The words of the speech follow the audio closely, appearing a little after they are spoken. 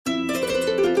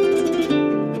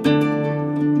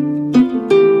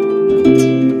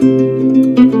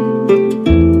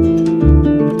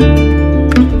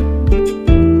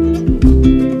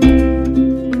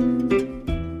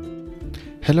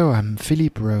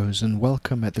Rose, and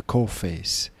welcome at the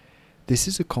Coalface. This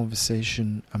is a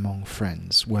conversation among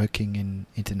friends working in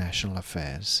international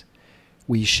affairs.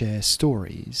 We share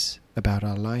stories about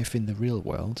our life in the real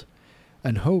world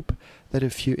and hope that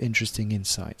a few interesting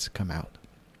insights come out.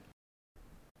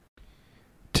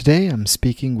 Today I'm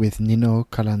speaking with Nino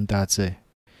Kalandadze.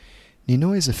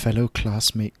 Nino is a fellow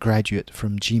classmate graduate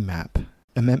from GMAP,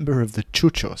 a member of the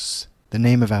Chuchos, the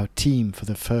name of our team for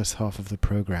the first half of the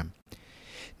program.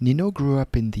 Nino grew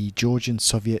up in the Georgian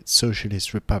Soviet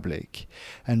Socialist Republic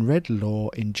and read law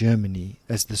in Germany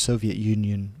as the Soviet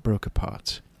Union broke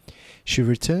apart. She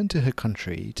returned to her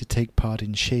country to take part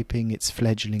in shaping its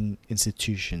fledgling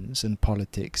institutions and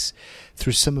politics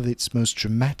through some of its most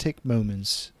dramatic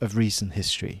moments of recent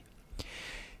history.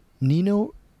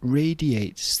 Nino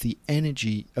radiates the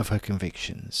energy of her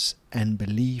convictions and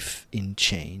belief in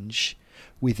change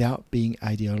without being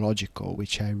ideological,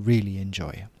 which I really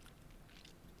enjoy.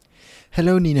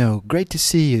 Hello, Nino. Great to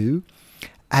see you.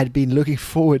 I'd been looking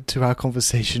forward to our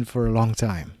conversation for a long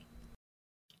time.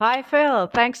 Hi, Phil.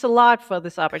 Thanks a lot for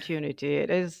this opportunity. It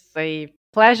is a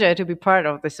pleasure to be part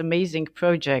of this amazing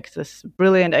project, this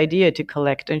brilliant idea to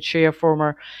collect and share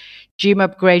former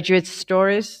GMAP graduate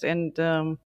stories. And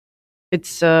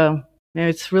it's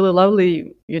really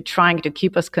lovely you're trying to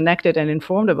keep us connected and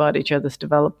informed about each other's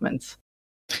developments.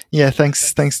 Yeah,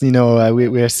 thanks, Nino.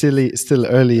 We are still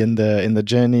early in the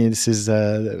journey. This is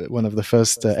one of the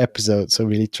first episodes, so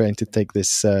really trying to take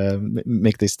this,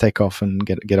 make this take off and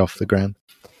get off the ground.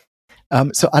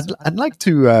 So I'd like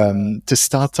to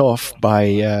start off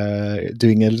by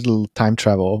doing a little time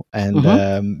travel and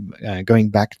going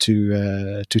back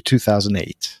to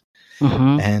 2008.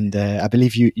 And I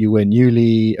believe you were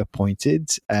newly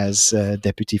appointed as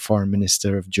Deputy Foreign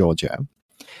Minister of Georgia.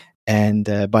 And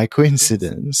by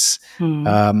coincidence,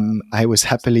 I was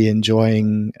happily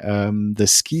enjoying the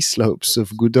ski slopes of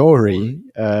Gudori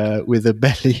with a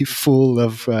belly full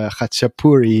of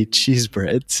khachapuri cheese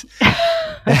bread.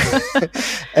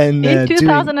 And in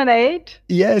 2008?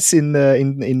 Yes,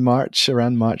 in March,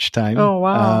 around March time. Oh,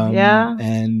 wow. Yeah.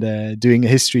 And doing a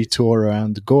history tour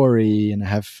around Gori, and I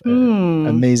have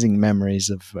amazing memories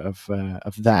of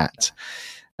that.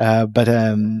 But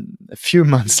a few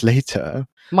months later,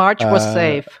 March was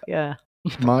safe. Yeah.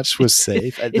 March was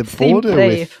safe. At the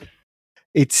border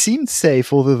it seemed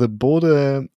safe, although the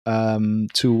border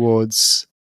towards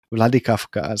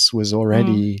Vladikavkaz was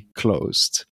already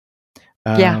closed.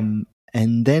 And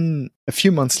then a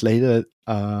few months later,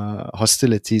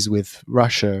 hostilities with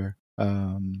Russia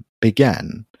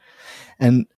began.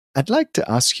 And I'd like to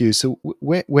ask you, so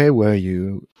where were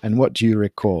you and what do you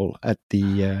recall at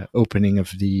the opening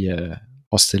of the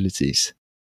hostilities?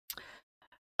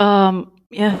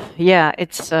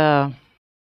 It's a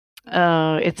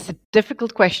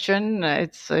difficult question.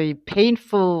 It's a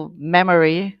painful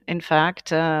memory, in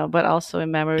fact, but also a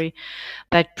memory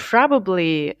that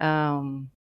probably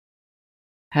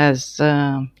has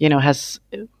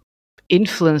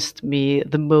influenced me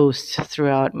the most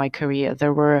throughout my career.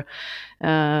 There were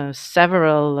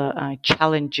several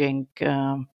challenging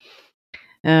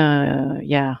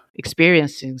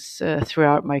experiences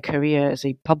throughout my career as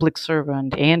a public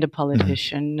servant and a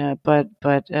politician, but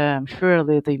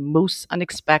surely the most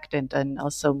unexpected and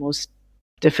also most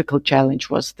difficult challenge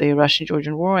was the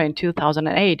Russian-Georgian War in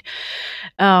 2008.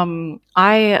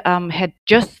 I had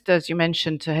just, as you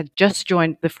mentioned, had just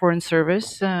joined the Foreign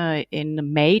Service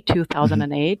in May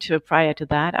 2008. Prior to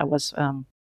that, I was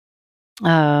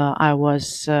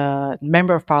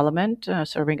member of parliament,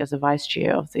 serving as the vice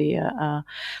chair of the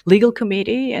legal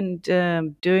committee, and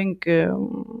doing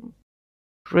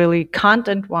really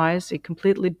content-wise a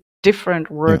completely different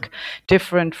work,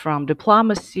 different from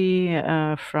diplomacy,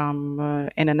 from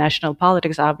international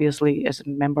politics. Obviously, as a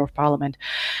member of parliament,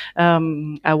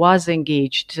 I was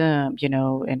engaged,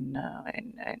 in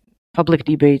public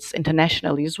debates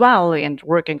internationally as well, and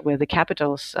working with the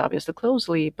capitals obviously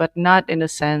closely, but not in a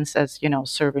sense as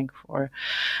serving for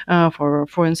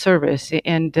foreign service.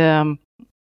 And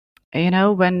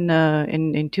when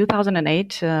in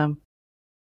 2008.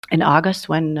 In August,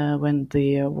 when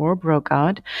the war broke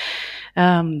out,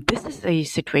 this is a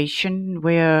situation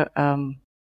where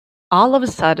all of a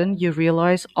sudden you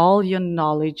realize all your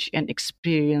knowledge and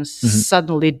experience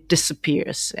suddenly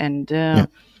disappears, and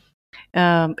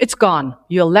it's gone.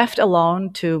 You're left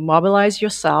alone to mobilize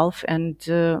yourself and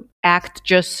act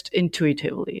just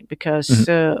intuitively, because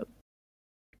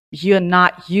you're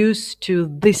not used to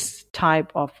this type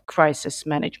of crisis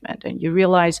management. And you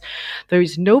realize there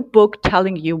is no book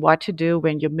telling you what to do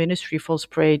when your ministry falls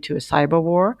prey to a cyber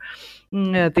war.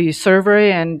 the server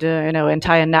and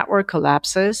entire network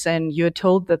collapses, and you're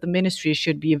told that the ministry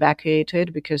should be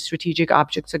evacuated because strategic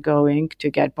objects are going to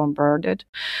get bombarded.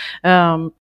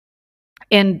 And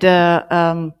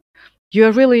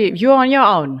you're on your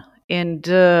own, and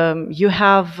you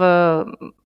have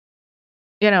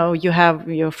you have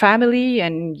your family,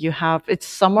 and it's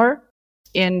summer,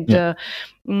 and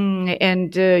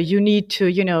you need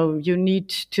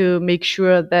to make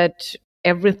sure that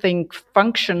everything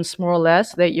functions more or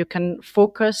less, that you can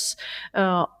focus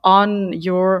on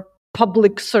your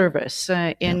public service.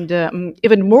 And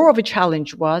even more of a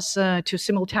challenge was to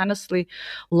simultaneously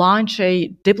launch a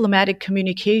diplomatic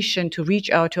communication to reach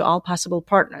out to all possible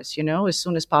partners, as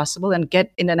soon as possible, and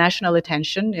get international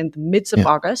attention in the midst of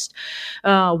August,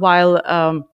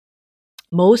 while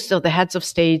most of the heads of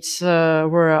states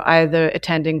were either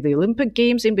attending the Olympic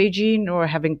Games in Beijing or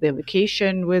having their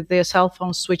vacation with their cell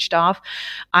phones switched off.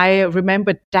 I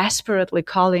remember desperately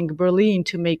calling Berlin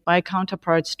to make my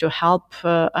counterparts to help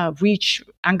reach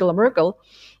Angela Merkel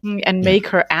and make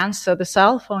her answer the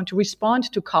cell phone to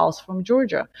respond to calls from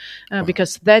Georgia,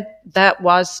 because that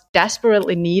was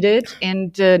desperately needed,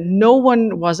 and no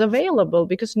one was available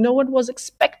because no one was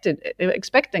expecting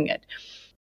it.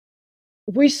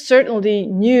 We certainly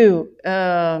knew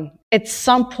at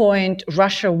some point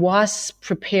Russia was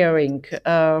preparing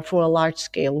for a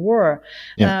large-scale war.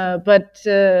 But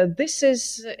this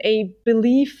is a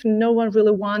belief no one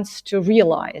really wants to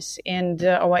realize. And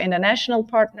our international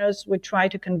partners would try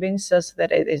to convince us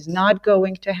that it is not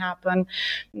going to happen.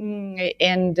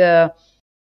 And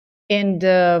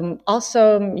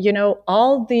also,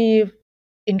 all the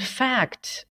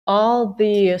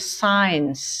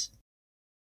signs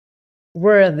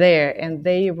were there, and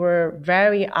they were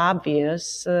very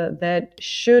obvious, that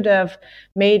should have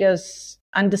made us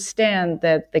understand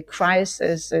that the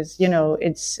crisis is,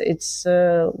 it's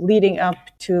leading up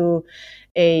to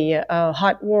a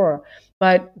hot war.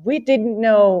 But we didn't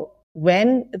know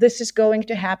when this is going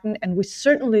to happen, and we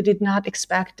certainly did not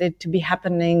expect it to be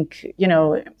happening,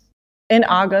 in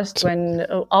August, when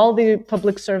all the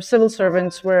civil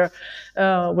servants were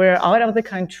out of the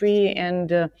country.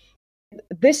 And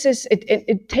this is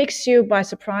it takes you by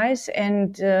surprise,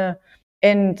 and you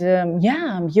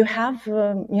have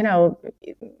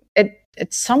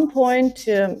at some point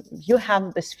you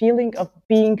have this feeling of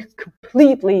being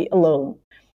completely alone,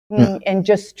 and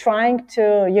just trying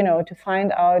to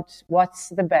find out what's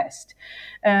the best,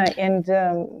 and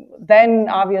then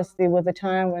obviously with the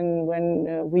time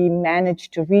when we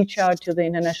managed to reach out to the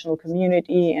international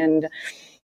community, and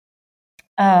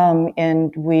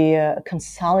we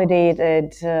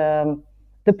consolidated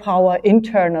the power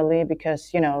internally,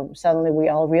 because suddenly we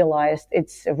all realized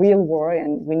it's a real war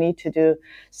and we need to do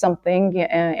something,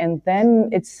 and then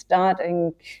it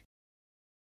started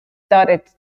to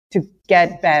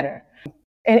get better.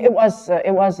 And it was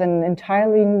an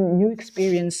entirely new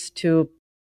experience to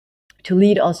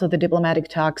lead also the diplomatic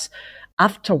talks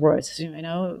afterwards,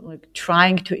 like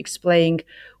trying to explain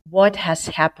what has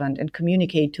happened and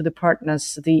communicate to the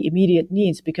partners the immediate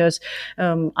needs. Because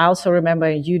I also remember,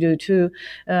 you do too,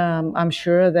 I'm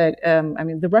sure that,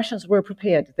 the Russians were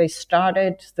prepared. They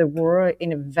started the war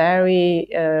in a very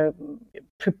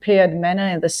prepared manner,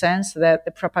 in the sense that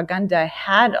the propaganda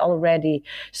had already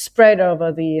spread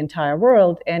over the entire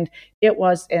world, and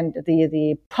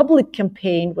the public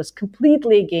campaign was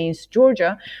completely against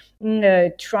Georgia,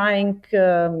 trying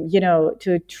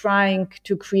to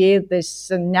create this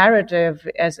narrative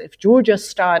as if Georgia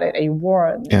started a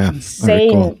war.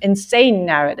 Insane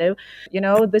narrative.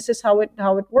 This is how it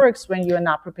works when you are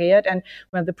not prepared, and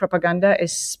when the propaganda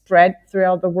is spread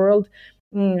throughout the world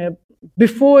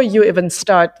before you even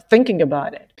start thinking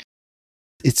about it.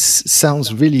 It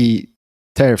sounds really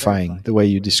terrifying the way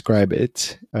you describe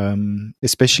it,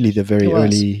 especially the very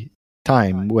early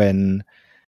time when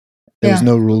there was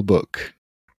no rule book,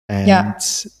 and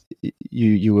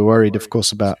you were worried, of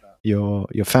course, about your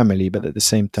family, but at the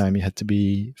same time you had to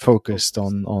be focused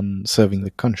on serving the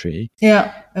country.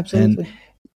 Yeah, absolutely. And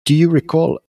do you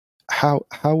recall how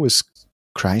was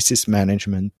crisis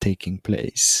management taking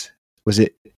place? Was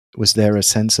there a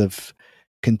sense of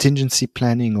contingency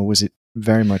planning, or was it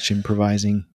very much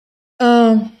improvising?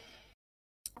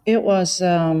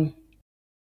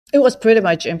 It was pretty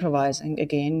much improvising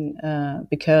again,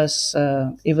 because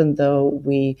even though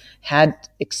we had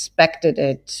expected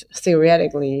it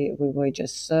theoretically, we were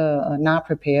just not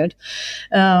prepared.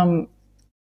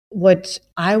 What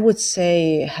I would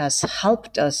say has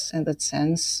helped us in that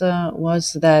sense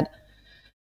was that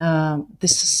the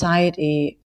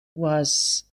society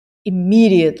was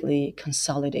immediately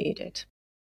consolidated.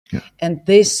 And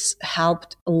this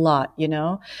helped a lot,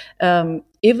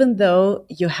 even though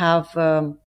you have,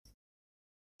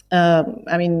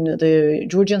 the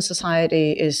Georgian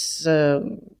society is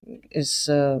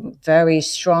very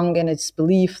strong in its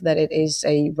belief that it is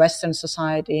a Western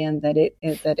society and that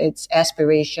its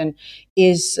aspiration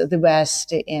is the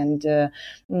West, and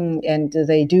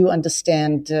they do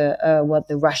understand what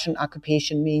the Russian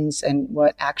occupation means and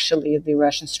what actually the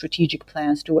Russian strategic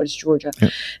plans towards Georgia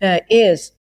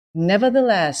is.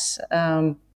 Nevertheless,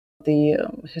 the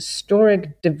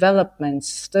historic developments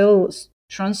still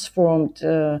transformed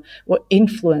or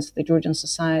influenced the Georgian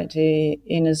society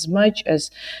in as much as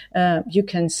you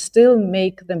can still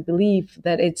make them believe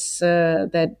that it's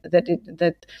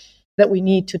that we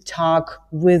need to talk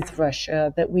with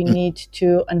Russia, that we need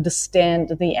to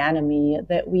understand the enemy,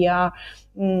 that we are,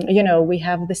 we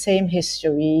have the same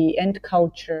history and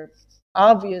culture.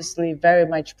 Obviously, very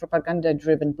much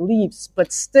propaganda-driven beliefs,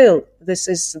 but still, this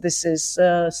is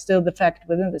still the fact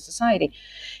within the society,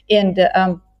 and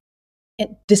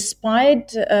despite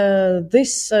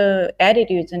this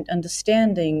attitude and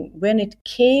understanding, when it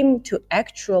came to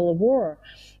actual war,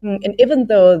 and even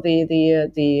though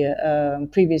the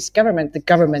previous government, the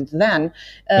government then,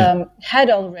 had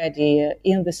already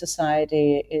in the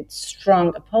society its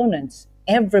strong opponents,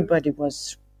 everybody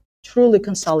was truly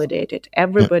consolidated.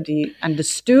 Everybody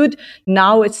understood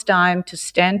now it's time to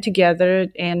stand together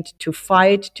and to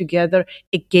fight together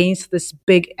against this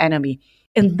big enemy.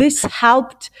 And this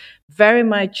helped very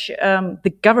much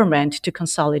the government to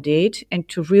consolidate and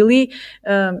to really,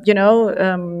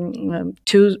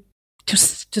 to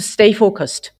stay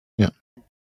focused. Yeah.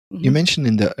 Mm-hmm. You mentioned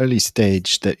in the early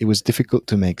stage that it was difficult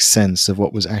to make sense of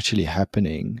what was actually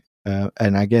happening.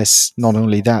 And I guess not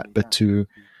only that, but to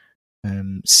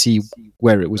see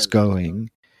where it was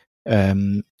going.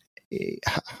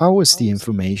 How was the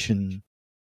information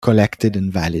collected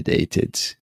and validated?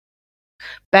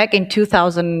 Back in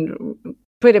 2000,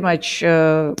 pretty much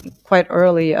quite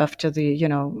early after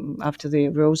the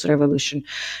Rose Revolution,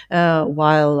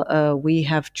 while we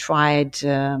have tried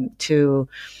to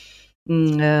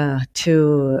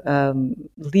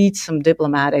lead some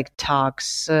diplomatic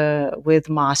talks with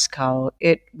Moscow,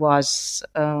 it was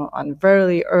on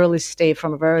very early stage,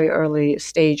 from a very early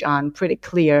stage on, pretty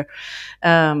clear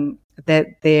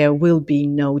that there will be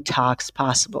no talks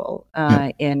possible,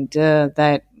 and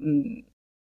that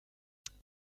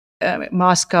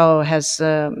Moscow has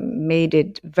made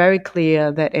it very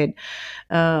clear that it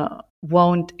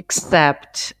won't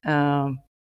accept a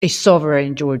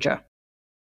sovereign Georgia.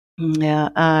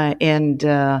 And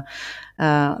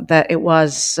that it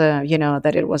was,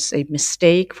 that it was a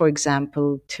mistake, for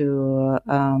example, to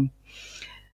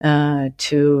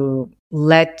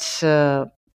let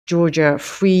Georgia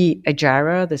free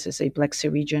Adjara. This is a Black Sea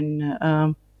region,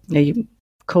 a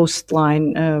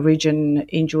coastline region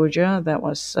in Georgia that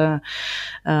was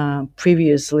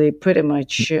previously pretty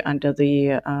much under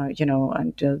the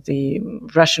under the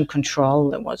Russian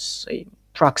control. It was a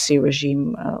proxy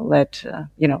regime led,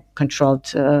 controlled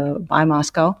by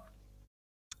Moscow.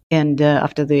 And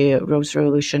after the Rose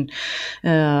Revolution,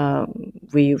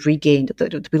 Tbilisi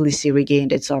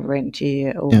regained its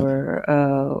sovereignty over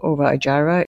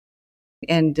Adjara,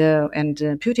 and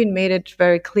Putin made it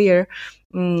very clear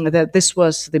that this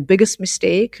was the biggest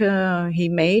mistake he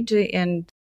made,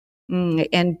 and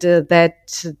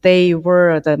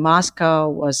that Moscow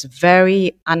was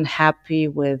very unhappy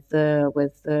with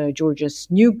Georgia's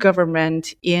new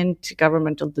government and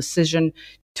governmental decision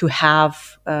to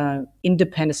have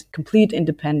complete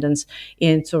independence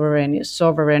in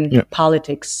sovereign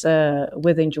politics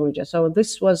within Georgia. So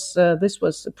this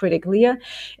was pretty clear,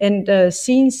 and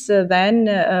since then,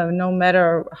 no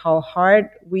matter how hard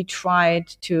we tried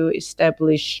to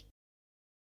establish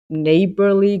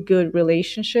neighborly good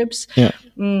relationships,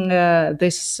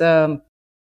 this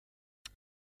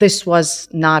was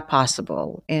not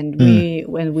possible. And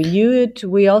when we knew it,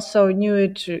 we also knew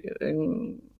it,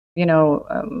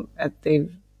 at the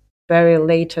very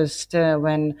latest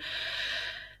when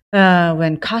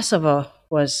Kosovo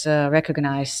was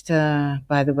recognized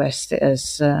by the West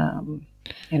as an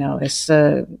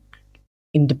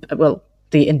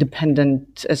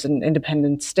independent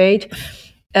state.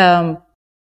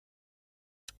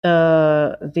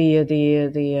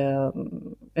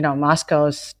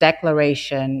 Moscow's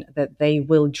declaration that they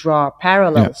will draw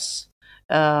parallels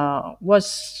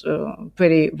was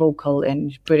pretty vocal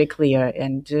and pretty clear,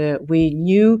 and we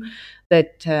knew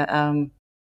that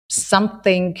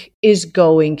something is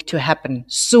going to happen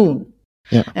soon.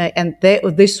 And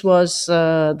this was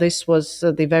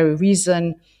the very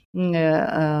reason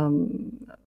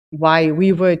why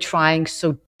we were trying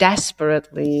so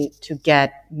desperately to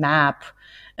get MAP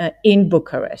in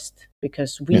Bucharest,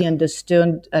 because we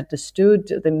understood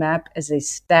the MAP as a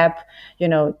step,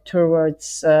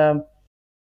 towards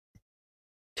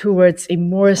a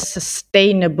more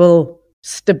sustainable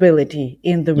stability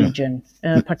in the region,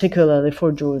 particularly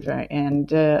for Georgia,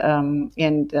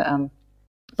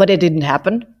 but it didn't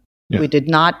happen. We did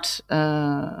not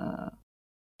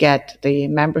get the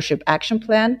membership action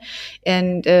plan,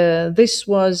 and this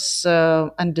was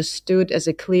understood as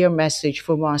a clear message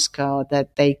for Moscow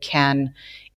that they can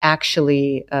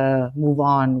actually move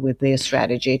on with their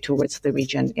strategy towards the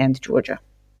region and Georgia.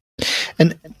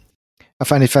 And I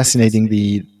find it fascinating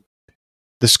the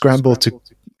scramble to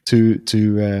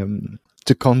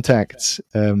contact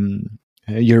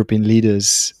European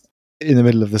leaders in the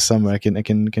middle of the summer. I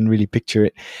can really picture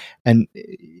it, and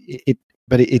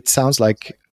it sounds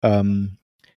like the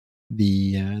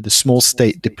small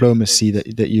state diplomacy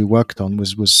that you worked on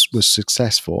was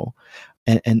successful,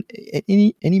 and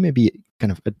any maybe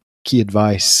kind of a key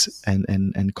advice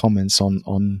and comments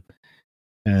on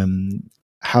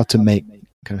how to make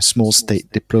kind of small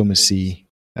state diplomacy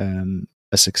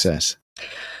a success.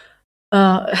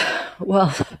 My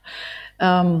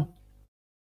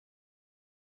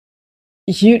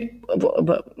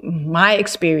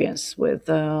experience with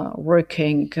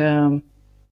working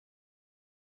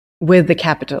with the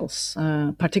capitals,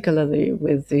 particularly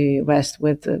with the West,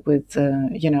 with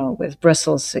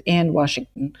Brussels and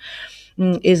Washington,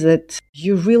 is that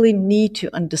you really need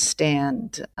to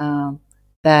understand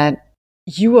that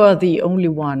you are the only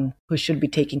one who should be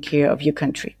taking care of your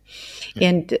country.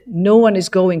 And no one is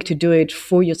going to do it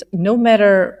for you, no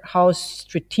matter how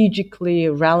strategically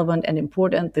relevant and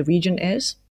important the region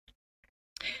is.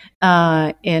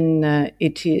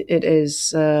 It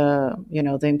is,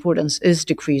 the importance is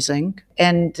decreasing.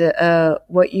 And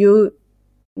what you,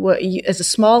 as a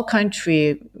small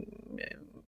country,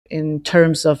 in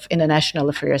terms of international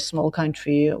affairs, small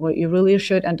country, what you really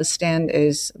should understand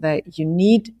is that you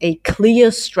need a clear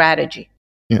strategy.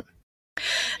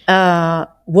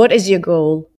 What is your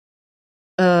goal?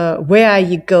 Where are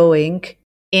you going?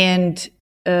 And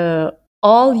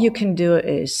all you can do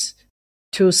is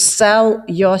to sell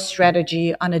your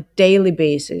strategy on a daily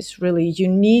basis. Really, you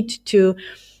need to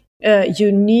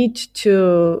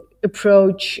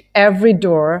approach every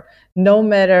door, no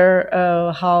matter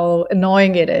how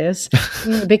annoying it is,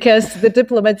 because the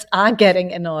diplomats are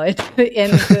getting annoyed.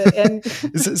 and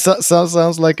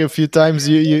sounds like a few times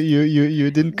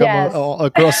you didn't come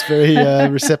across very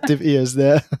receptive ears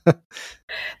there.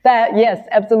 That, yes,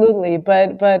 absolutely,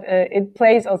 but it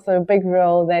plays also a big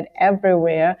role that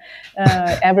everywhere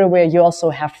you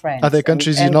also have friends. Are there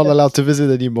countries you're not allowed to visit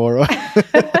anymore?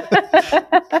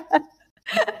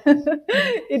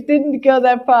 It didn't go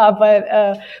that far, but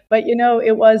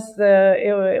it was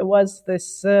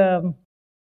this.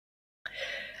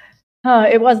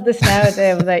 It was this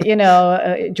narrative that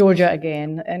Georgia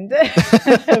again, and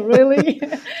really,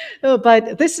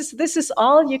 but this is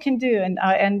all you can do, and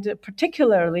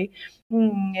particularly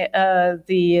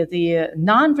the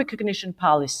non-recognition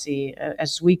policy,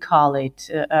 as we call it,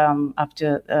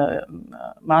 after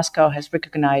Moscow has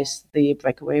recognized the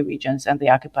breakaway regions and the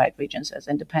occupied regions as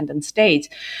independent states.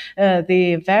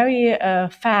 The very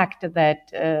fact that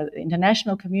the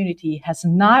international community has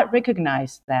not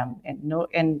recognized them, and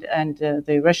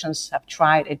the Russians have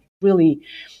tried it really.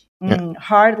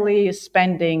 Hardly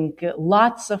spending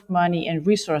lots of money and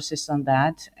resources on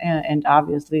that, and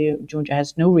obviously Georgia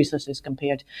has no resources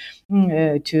compared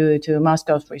to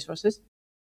Moscow's resources.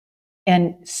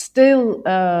 And still,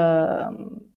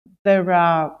 there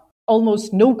are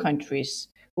almost no countries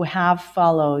who have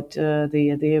followed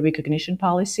the recognition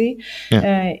policy,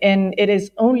 and it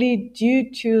is only due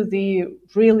to the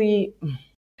really,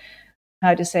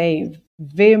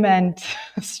 vehement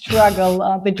struggle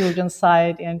on the Georgian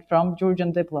side and from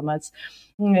Georgian diplomats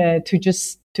to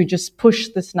just push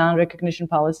this non-recognition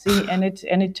policy, and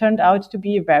it turned out to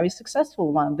be a very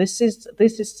successful one. This is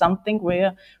something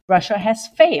where Russia has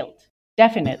failed,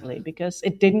 definitely, because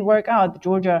it didn't work out.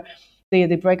 Georgia,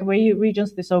 the breakaway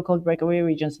regions, the so-called breakaway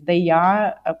regions, they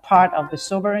are a part of the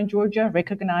sovereign Georgia,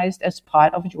 recognized as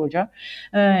part of Georgia,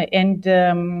 and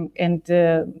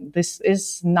this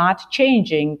is not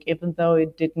changing, even though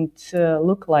it didn't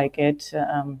look like it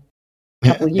a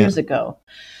couple years ago.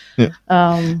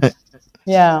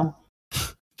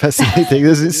 Fascinating.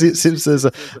 It seems there's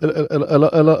a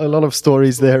lot of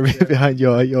stories there behind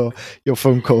your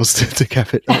phone calls to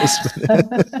capitals.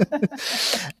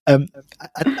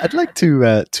 I'd like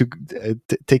to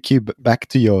take you back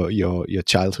to your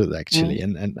childhood actually,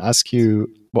 and ask you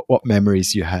what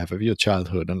memories you have of your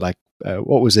childhood, and like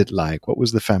what was it like? What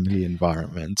was the family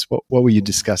environment? What were you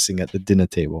discussing at the dinner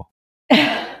table?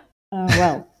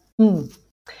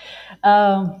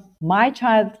 My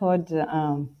childhood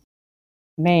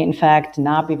may in fact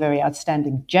not be very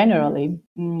outstanding generally,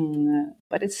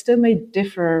 but it still may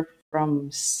differ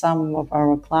from some of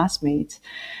our classmates,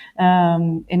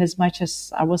 in as much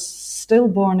as I was still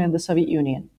born in the Soviet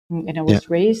Union, and I was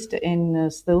raised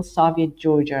in still Soviet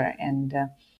Georgia. And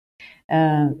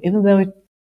even though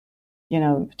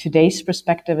today's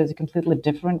perspective is a completely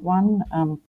different one,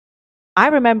 I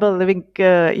remember living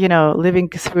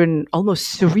through an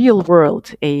almost surreal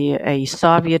world a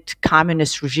Soviet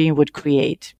communist regime would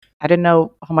create. I don't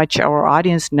know how much our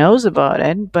audience knows about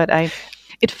it, but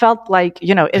it felt like,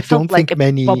 it felt like a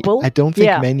bubble. I don't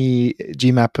think many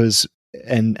GMAPers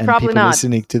and people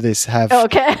listening to this have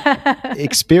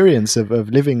experience of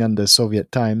living under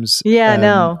Soviet times. Yeah,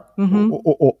 no. Mm-hmm.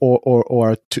 Or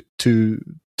are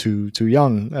too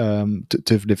young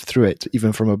to have lived through it,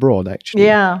 even from abroad, actually.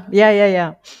 Yeah.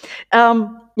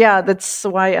 That's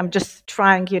why I'm just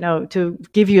trying, to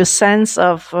give you a sense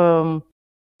of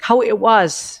how it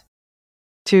was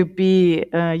to be,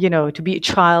 to be a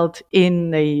child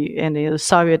in a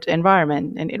Soviet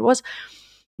environment, and it was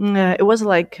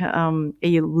like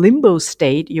a limbo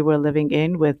state you were living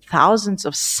in, with thousands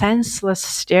of senseless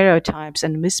stereotypes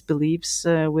and misbeliefs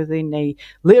within a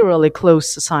literally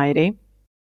closed society.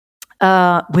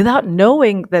 Without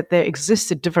knowing that there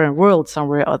exists a different world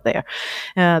somewhere out there,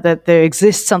 that there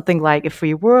exists something like a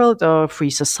free world or a free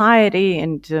society.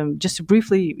 And just to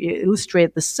briefly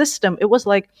illustrate the system, it was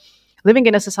like living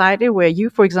in a society where you,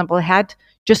 for example, had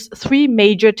just 3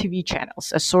 major TV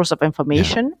channels as source of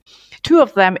information. 2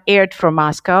 of them aired from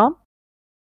Moscow,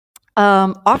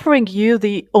 offering you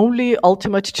the only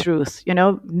ultimate truth.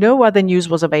 No other news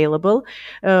was available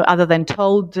other than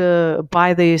told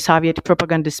by the Soviet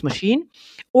propagandist machine.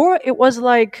 Or it was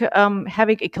like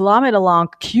having a kilometer-long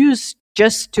queues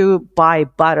just to buy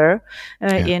butter,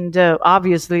 and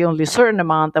obviously only a certain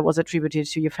amount that was attributed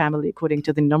to your family according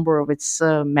to the number of its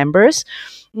members.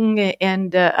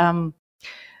 And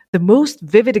the most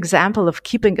vivid example of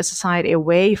keeping a society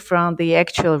away from the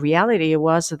actual reality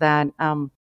was that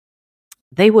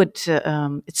they would,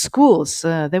 at schools,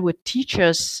 they would teach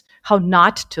us how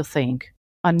not to think,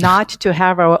 or not to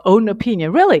have our own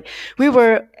opinion. Really, we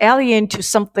were alien to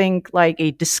something like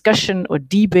a discussion or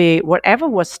debate, whatever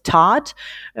was taught,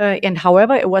 and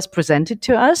however it was presented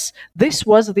to us. This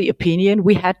was the opinion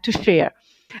we had to share.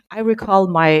 I recall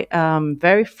my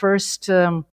very first,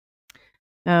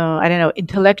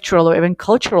 intellectual or even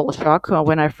cultural shock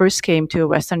when I first came to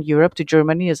Western Europe, to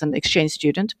Germany, as an exchange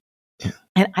student.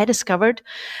 And I discovered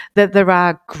that there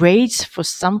are grades for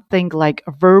something like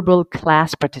verbal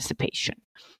class participation.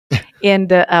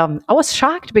 And I was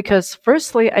shocked because,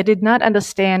 firstly, I did not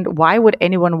understand why would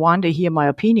anyone want to hear my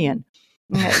opinion.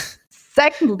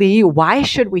 Secondly, why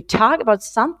should we talk about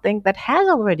something that has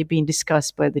already been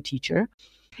discussed by the teacher?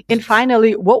 And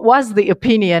finally, what was the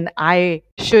opinion I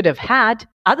should have had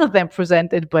other than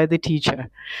presented by the teacher?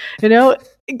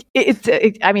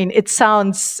 It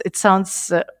sounds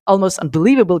almost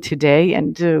unbelievable today.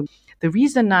 And the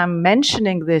reason I'm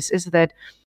mentioning this is that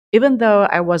even though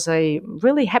I was a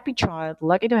really happy child,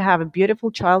 lucky to have a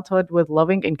beautiful childhood with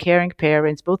loving and caring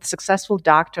parents, both successful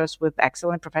doctors with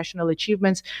excellent professional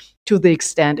achievements, to the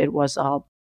extent it was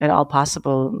at all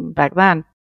possible back then,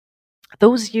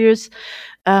 those years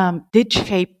did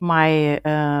shape my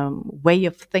way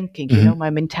of thinking, my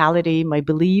mentality, my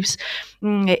beliefs.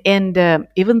 And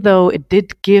even though it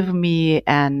did give me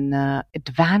an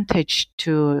advantage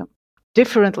to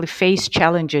differently face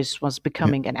challenges once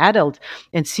becoming an adult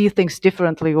and see things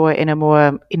differently or in a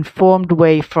more informed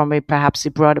way from perhaps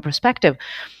a broader perspective,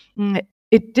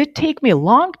 it did take me a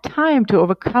long time to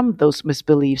overcome those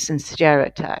misbeliefs and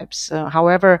stereotypes.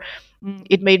 However,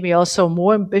 it made me also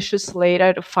more ambitious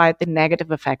later to fight the negative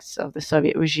effects of the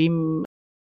Soviet regime.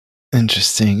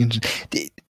 Interesting.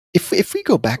 If we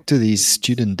go back to these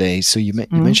student days, so you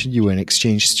mentioned you were an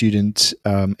exchange student,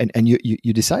 and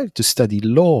you decided to study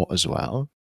law as well.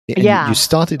 And you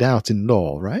started out in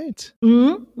law, right?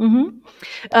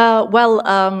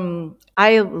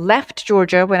 I left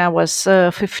Georgia when I was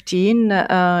 15,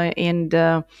 and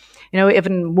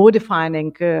even more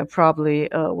defining probably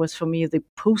was for me the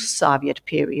post-Soviet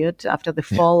period after the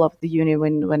fall of the Union,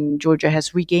 when Georgia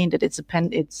has regained its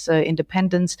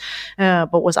independence,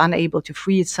 but was unable to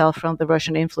free itself from the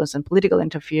Russian influence and political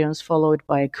interference, followed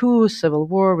by a coup, civil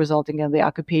war, resulting in the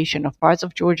occupation of parts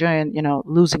of Georgia and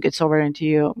losing its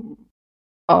sovereignty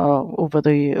over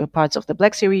the parts of the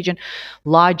Black Sea region,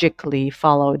 logically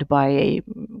followed by a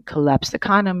collapsed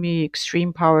economy,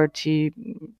 extreme poverty,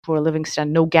 poor living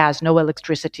standard, no gas, no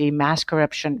electricity, mass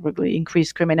corruption, really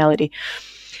increased criminality.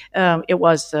 It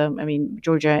was,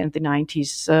 Georgia in the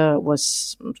 90s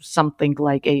was something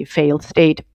like a failed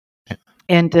state.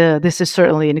 And this is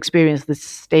certainly an experience that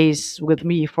stays with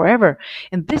me forever.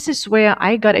 And this is where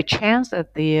I got a chance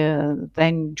at the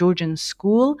then Georgian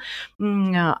school.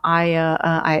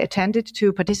 I attended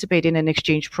to participate in an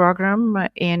exchange program,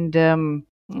 and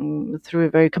through a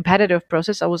very competitive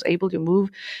process, I was able to move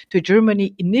to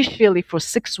Germany initially for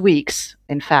 6 weeks,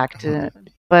 in fact.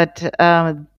 But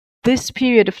this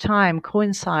period of time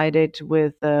coincided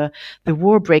with the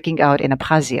war breaking out in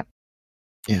Abkhazia.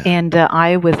 Yeah. And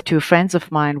I, with two friends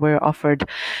of mine, were offered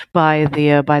by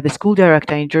the school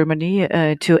director in Germany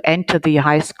to enter the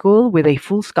high school with a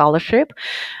full scholarship.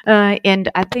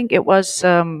 And I think it was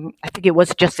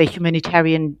just a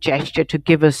humanitarian gesture to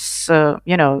give us,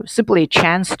 simply a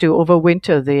chance to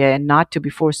overwinter there and not to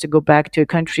be forced to go back to a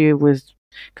country with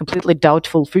completely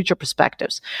doubtful future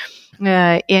perspectives.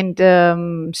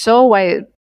 So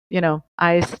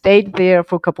I stayed there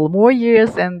for a couple more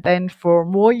years, and then for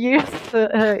more years,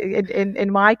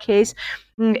 in my case,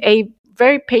 a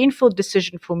very painful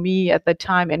decision for me at the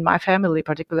time, and my family,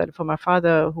 particularly for my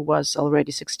father, who was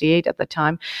already 68 at the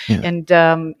time, and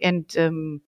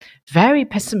very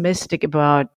pessimistic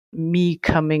about me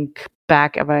coming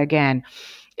back ever again.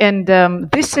 And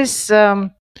this is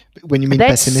when you mean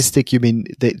pessimistic, you mean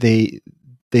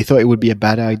they thought it would be a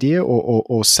bad idea,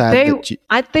 or sad?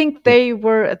 I think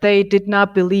they did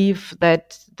not believe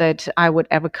that I would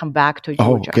ever come back to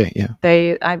Georgia. Oh, okay, yeah.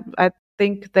 I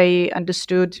think they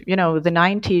understood. The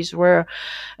 90s were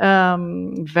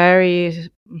very,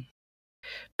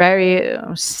 very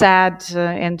sad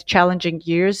and challenging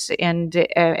years, and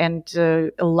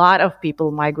a lot of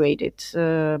people migrated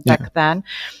back then.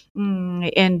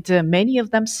 And many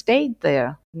of them stayed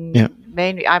there. Yeah.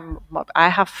 I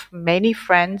have many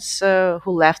friends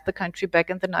who left the country back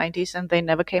in the 90s, and they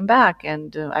never came back.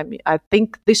 And I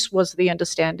think this was the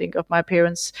understanding of my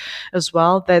parents as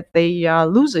well, that they are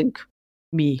losing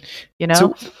me.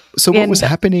 So what was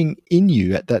happening in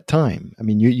you at that time? I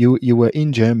mean, you were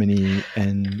in Germany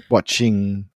and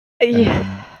watching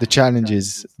the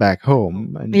challenges back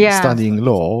home and studying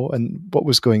law, and what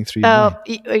was going through your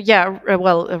mind?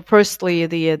 Well, firstly,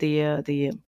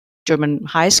 the German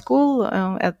high school.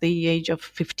 At the age of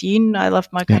 15, I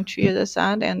left my country, as I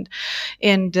said,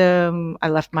 and I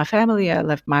left my family, I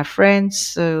left my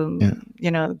friends,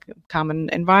 common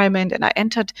environment, and I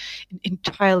entered an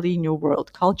entirely new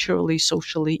world, culturally,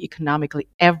 socially, economically.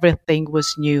 Everything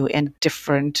was new and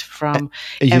different from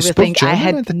everything I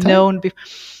had known before.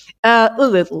 A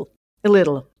little.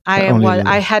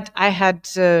 I had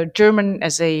German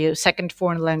as a second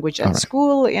foreign language at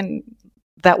school, and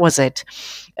that was it.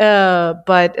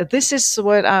 But this is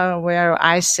where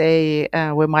I say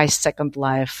where my second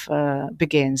life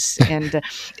begins. And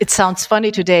it sounds funny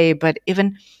today, but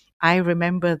even I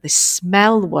remember the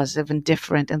smell was even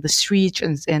different in the streets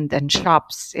and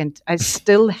shops, and I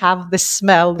still have the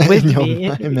smell with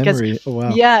me. Memory. Oh, wow.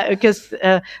 Yeah, because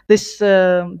this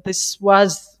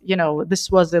was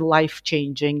a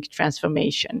life-changing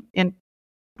transformation.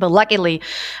 But luckily,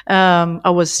 I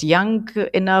was young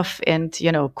enough and,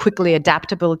 quickly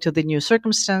adaptable to the new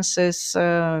circumstances.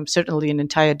 Certainly an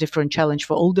entire different challenge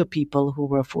for older people who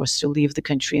were forced to leave the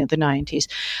country in the 90s.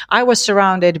 I was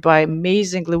surrounded by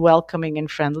amazingly welcoming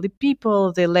and friendly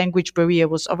people. The language barrier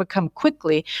was overcome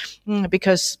quickly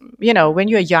because, when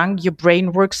you're young, your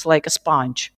brain works like a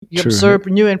sponge. You absorb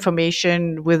new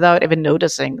information without even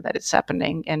noticing that it's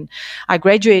happening. And I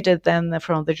graduated then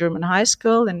from the German high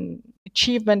school, and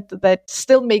achievement that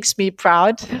still makes me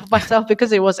proud of myself,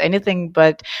 because it was anything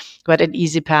but an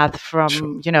easy path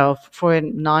from, for a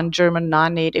non-German,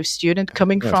 non-native student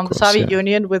coming from the Soviet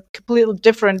Union with completely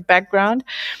different background.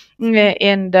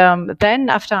 And then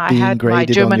after I had my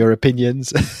German, on your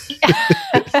opinions.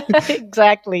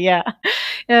 Exactly, yeah.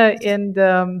 And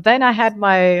then I had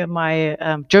my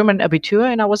German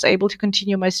Abitur, and I was able to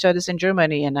continue my studies in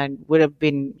Germany. And I would have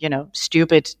been,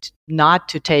 stupid not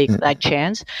to take that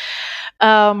chance.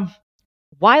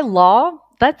 Why law?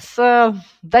 That's a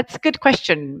good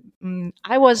question.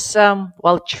 I was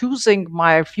choosing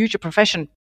my future profession.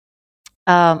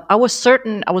 I was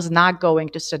certain I was not going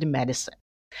to study medicine.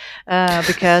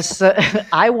 Because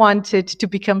I wanted to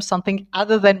become something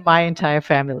other than my entire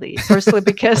family. Firstly,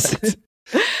 because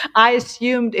I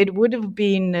assumed it would have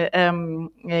been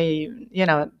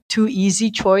a too easy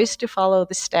choice to follow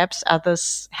the steps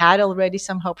others had already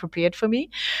somehow prepared for me.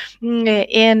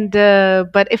 And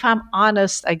but if I'm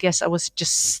honest, I guess I was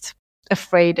just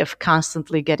afraid of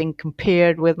constantly getting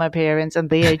compared with my parents and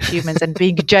their achievements and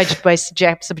being judged by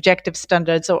subjective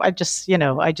standards. So I just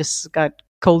got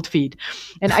cold feet,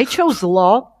 and I chose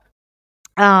law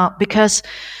because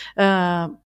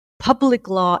public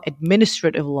law,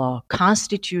 administrative law,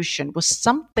 constitution was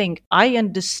something I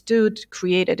understood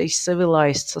created a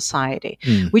civilized society,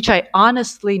 which I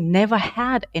honestly never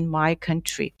had in my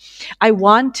country. I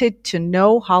wanted to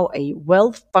know how a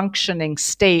well-functioning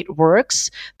state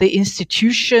works, the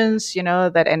institutions,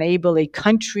 that enable a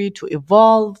country to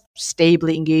evolve,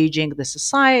 stably engaging the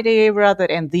society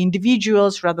and the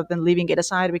individuals rather than leaving it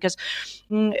aside. Because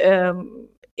in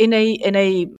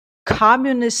a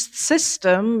communist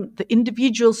system, the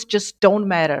individuals just don't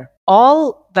matter.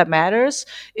 All that matters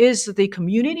is the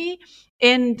community,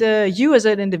 and you as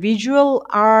an individual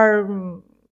are,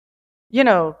 you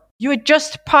are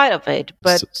just part of it,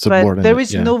 but there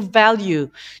is no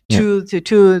value to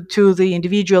the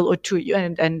individual or to you.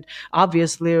 And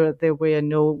obviously there were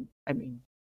no. I mean,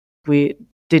 we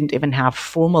didn't even have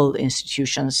formal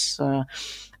institutions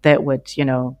that would,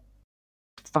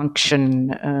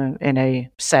 function in a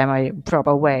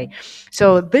semi-proper way.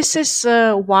 So this is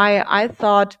why I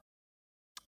thought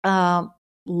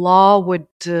law would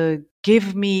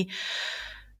give me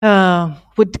a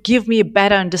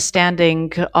better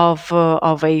understanding of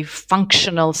a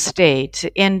functional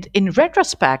state. And in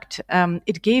retrospect,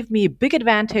 it gave me a big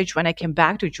advantage when I came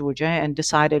back to Georgia and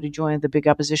decided to join the big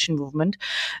opposition movement.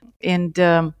 And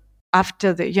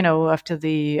after the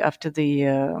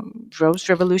Rose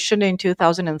Revolution in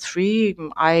 2003,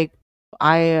 I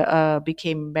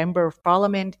became member of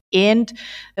parliament and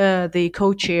the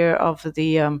co-chair of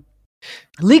the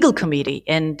legal committee.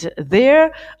 And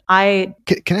there Can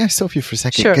I stop you for a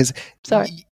second? Sure.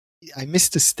 Sorry. I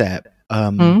missed a step.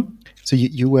 So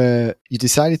you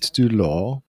decided to do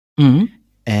law,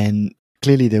 and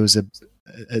clearly there was a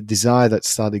desire that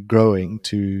started growing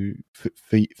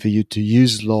for you to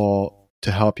use law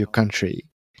to help your country,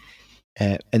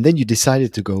 and then you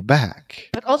decided to go back,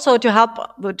 but also to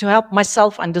help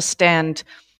myself understand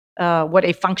what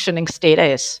a functioning state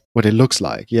is, what it looks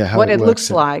like, how it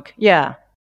looks like,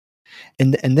 and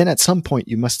then at some point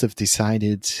you must have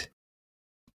decided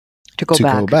to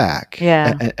go back,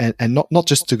 and not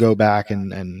just to go back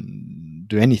and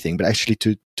do anything, but actually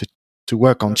to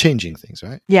work on changing things,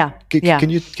 right? Can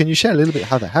you share a little bit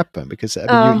how that happened? Because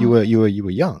you were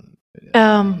young.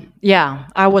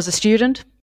 I was a student,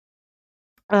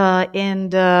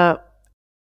 and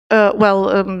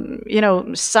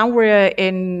somewhere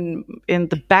in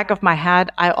the back of my head,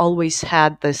 I always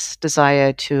had this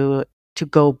desire to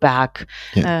go back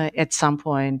at some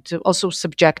point. Also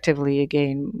subjectively,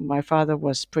 again, my father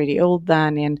was pretty old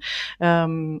then, and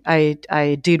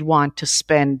I did want to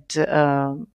spend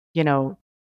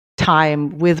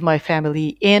time with my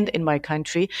family and in my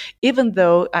country, even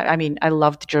though I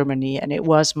loved Germany and it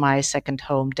was my second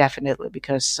home, definitely,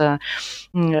 because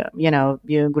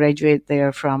you graduate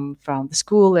there from the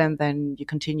school and then you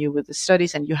continue with the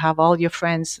studies and you have all your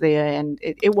friends there, and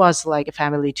it was like a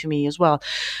family to me as well.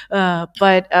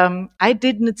 But I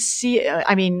didn't see.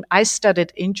 I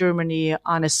studied in Germany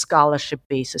on a scholarship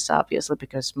basis, obviously,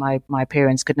 because my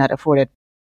parents could not afford it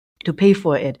to pay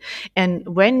for it. And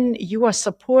when you are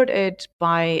supported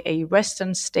by a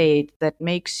Western state that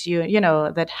makes you,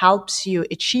 that helps you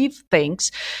achieve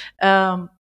things,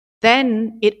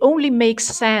 then it only makes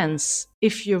sense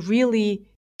if you really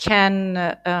can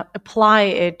apply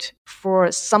it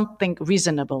for something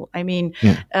reasonable. Becoming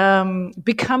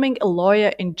a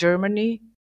lawyer in Germany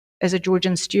as a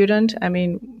Georgian student,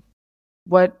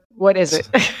 what is it?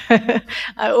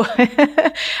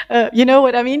 You know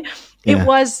what I mean? Yeah. It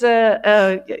was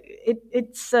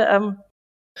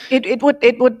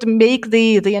it would make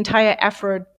the entire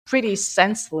effort pretty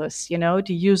senseless,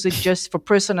 to use it just for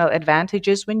personal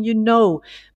advantages, when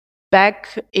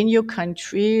back in your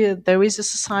country there is a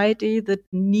society that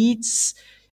needs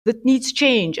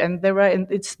change, and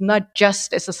it's not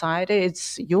just a society,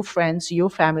 it's your friends, your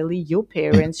family, your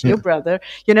parents, your brother,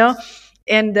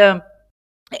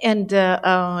 and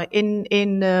in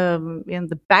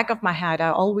the back of my head,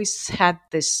 I always had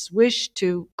this wish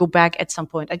to go back at some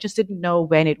point. I just didn't know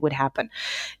when it would happen.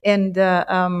 And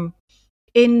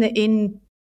in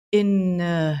in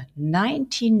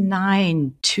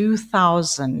 99,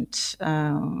 2000,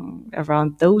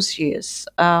 around those years,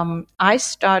 I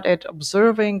started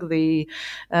observing the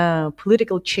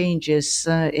political changes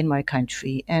in my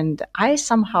country, and I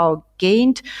somehow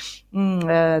gained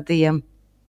the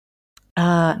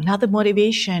not the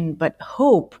motivation, but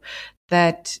hope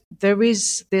that there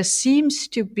seems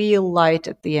to be a light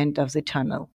at the end of the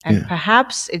tunnel, and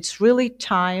perhaps it's really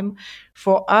time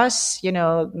for us,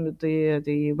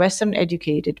 the Western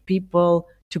educated people,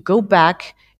 to go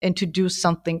back and to do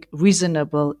something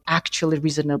reasonable, actually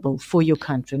reasonable for your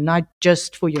country, not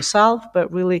just for yourself, but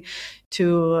really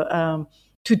to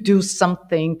do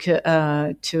something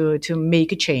to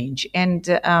make a change. And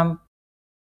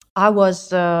I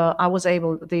was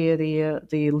able.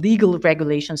 The legal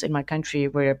regulations in my country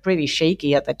were pretty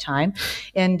shaky at the time,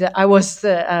 and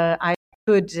I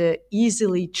could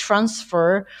easily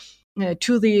transfer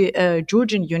to the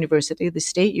Georgian University, the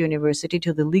state university,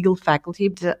 to the legal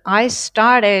faculty. I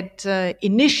started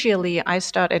initially. I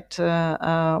started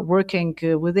working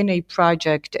within a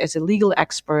project as a legal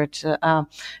expert. It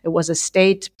was a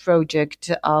state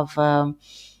project of a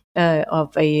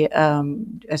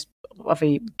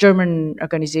German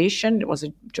organization. It was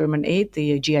a German aid,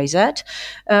 the GIZ,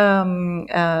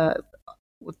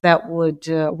 that would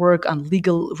work on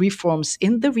legal reforms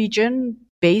in the region,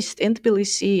 based in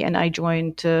Tbilisi, and I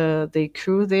joined the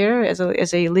crew there as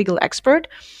a legal expert.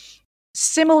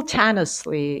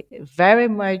 Simultaneously, very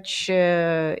much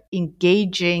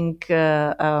engaging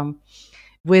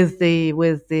with the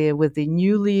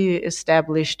newly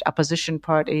established opposition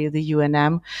party, the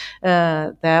UNM,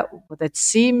 that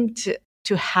seemed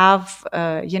to have,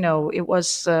 it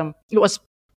was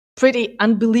pretty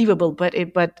unbelievable, but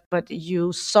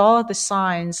you saw the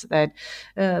signs that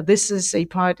this is a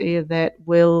party that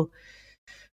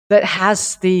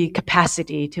has the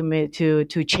capacity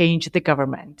to change the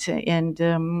government, and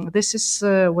this is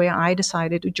where I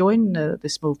decided to join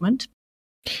this movement.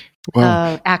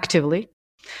 Wow. Actively.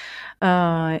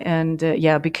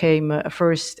 Became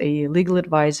first a legal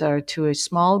advisor to a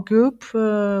small group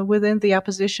within the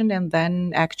opposition, and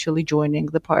then actually joining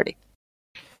the party.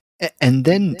 And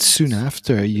then soon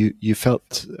after, you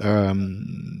felt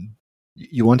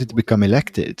you wanted to become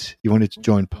elected. You wanted to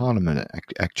join parliament,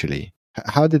 actually.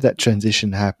 How did that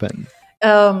transition happen?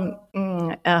 In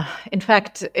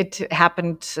fact, it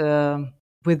happened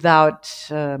without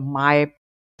my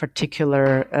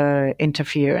particular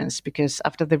interference, because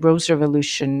after the Rose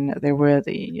Revolution, there were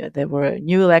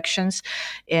new elections,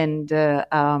 and the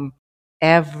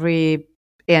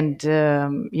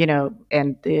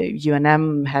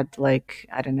UNM had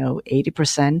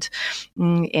 80%,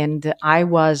 and I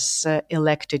was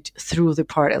elected through the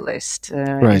party list.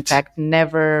 Right. In fact,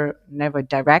 never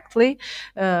directly,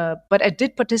 but I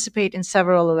did participate in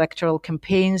several electoral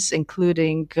campaigns,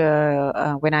 including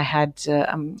when I had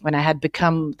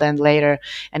become then later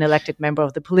an elected member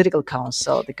of the political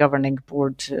council, the governing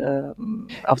board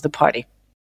of the party.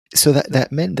 So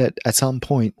that meant that at some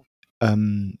point,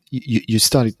 you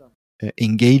started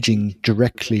engaging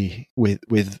directly with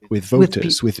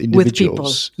voters, with individuals. With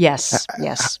people. Yes.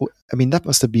 I mean, that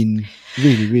must have been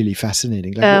really, really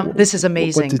fascinating. This is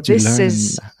amazing. What did you learn?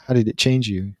 How did it change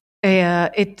you?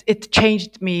 It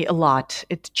changed me a lot.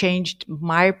 It changed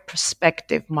my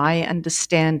perspective, my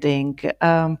understanding.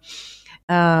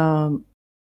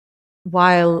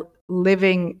 While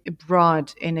living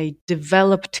abroad in a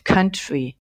developed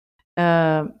country,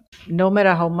 no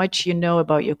matter how much you know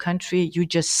about your country, you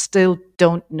just still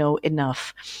don't know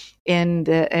enough. And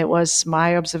it was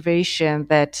my observation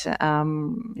that,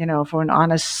 for an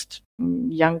honest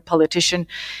young politician,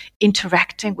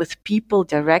 interacting with people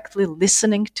directly,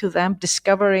 listening to them,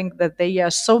 discovering that they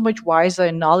are so much wiser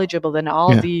and knowledgeable than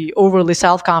all the overly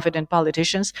self-confident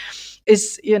politicians,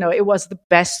 it was the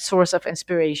best source of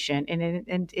inspiration.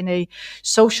 And in a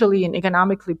socially and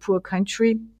economically poor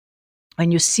country, when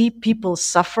you see people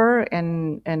suffer,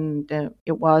 and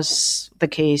it was the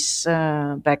case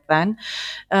back then,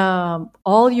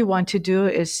 all you want to do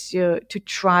is to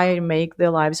try and make their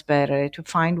lives better, to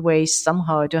find ways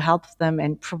somehow to help them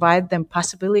and provide them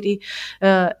possibility,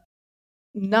 not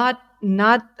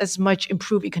as much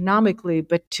improve economically,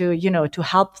 but to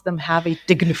help them have a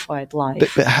dignified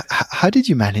life. But how did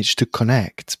you manage to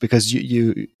connect? Because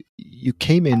you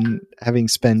came in having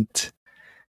spent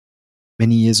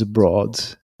many years abroad,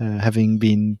 having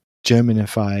been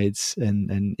Germanified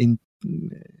and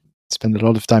spend a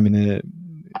lot of time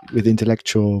with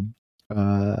intellectual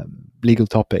legal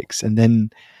topics, and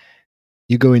then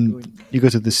you go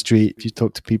to the street, you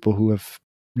talk to people who have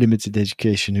limited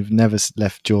education, who've never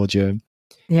left Georgia,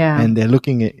 and they're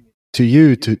looking at to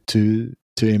you to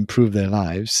improve their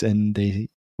lives, and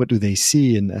what do they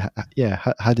see, and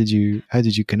how did you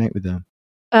connect with them?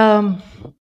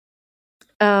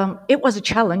 It was a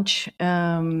challenge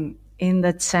in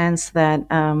that sense that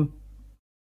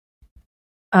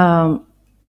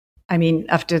I mean,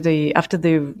 after the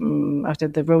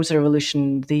Rose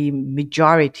Revolution, the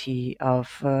majority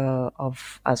of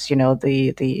us,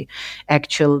 the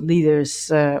actual leaders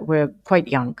were quite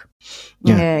young,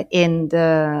 and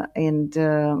the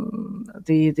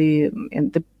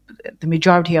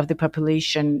majority of the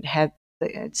population had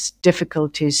its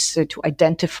difficulties to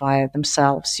identify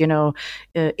themselves, in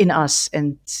us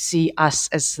and see us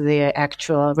as their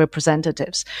actual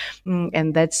representatives.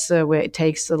 And that's where it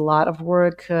takes a lot of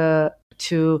work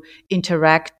to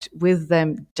interact with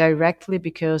them directly,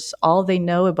 because all they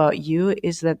know about you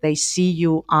is that they see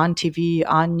you on TV,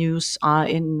 on news,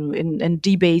 in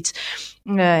debates,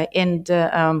 and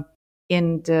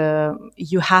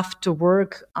you have to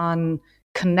work on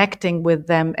connecting with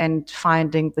them and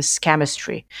finding this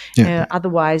chemistry.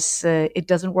 Otherwise, it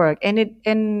doesn't work. And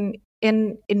in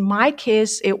my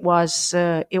case, it was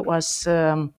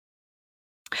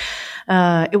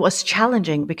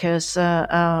challenging because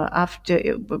the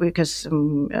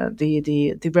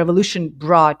revolution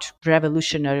brought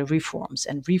revolutionary reforms,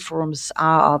 and reforms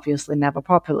are obviously never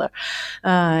popular.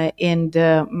 And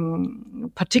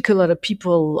particularly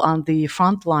people on the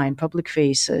front line, public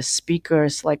faces,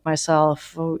 speakers like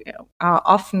myself, are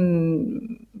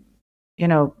often,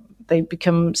 they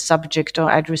become subject or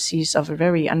addressees of a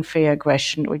very unfair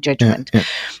aggression or judgment.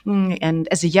 And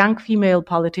as a young female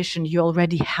politician, you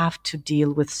already have to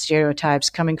deal with stereotypes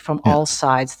coming from all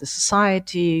sides, the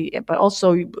society, but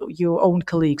also your own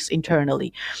colleagues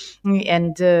internally.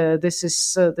 And this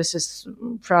is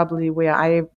probably where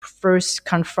I first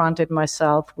confronted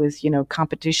myself with,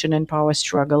 competition and power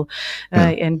struggle,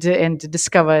 and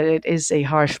discovered it is a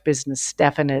harsh business,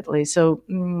 definitely. So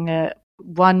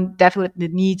one definitely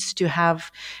needs to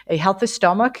have a healthy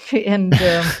stomach and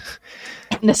a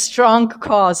strong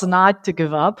cause not to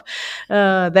give up.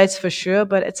 That's for sure.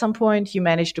 But at some point, you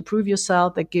manage to prove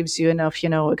yourself. That gives you enough,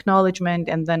 acknowledgement,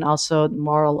 and then also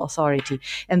moral authority.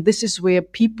 And this is where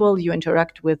people you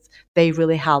interact with, they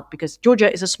really help, because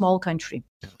Georgia is a small country.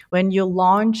 When you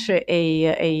launch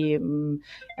a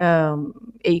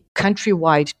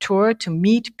countrywide tour to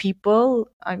meet people,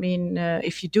 I mean,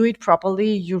 if you do it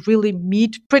properly, you really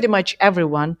meet pretty much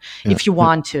everyone if you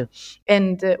want to.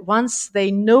 And once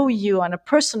they know you on a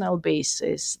personal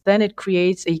basis, then it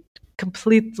creates a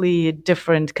completely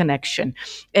different connection.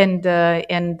 And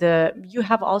you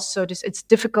have also this, it's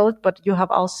difficult, but you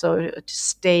have also to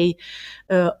stay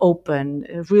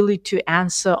open, really to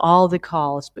answer all the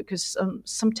calls, because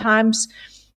sometimes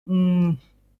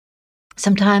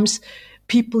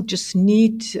people just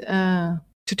need to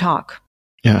talk.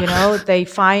 They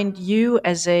find you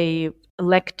as a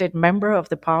elected member of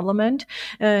the parliament,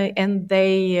 and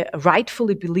they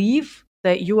rightfully believe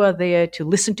that you are there to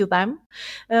listen to them,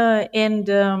 and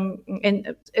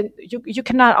you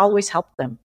cannot always help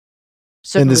them.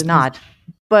 Certainly not.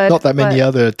 But not that many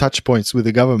other touch points with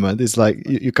the government. It's like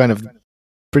you kind of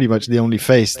pretty much the only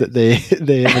face that they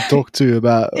ever talk to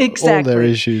about all their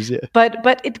issues. Yeah.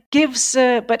 But it gives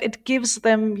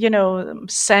them,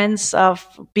 sense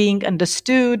of being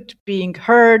understood, being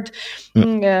heard,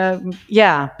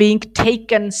 being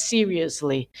taken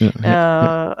seriously,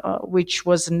 which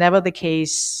was never the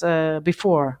case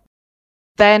before.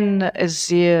 Then,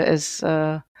 as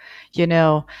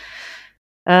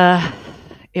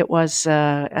it was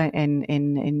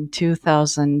in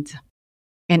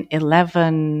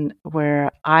 2011 where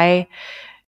I,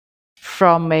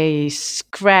 from a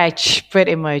scratch,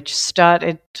 pretty much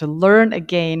started to learn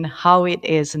again how it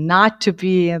is not to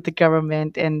be in the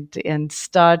government, and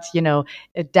start,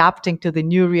 adapting to the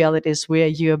new realities where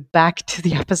you're back to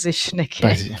the opposition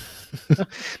again.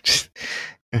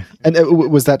 And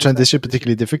was that transition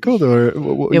particularly difficult, or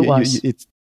it was?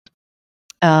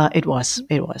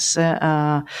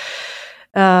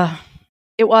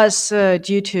 It was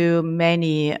due to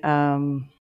many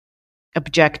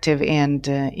objective and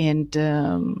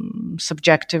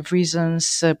subjective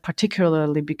reasons,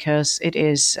 particularly because it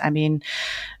is,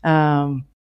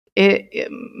 it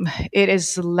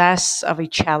is less of a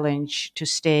challenge to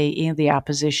stay in the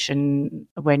opposition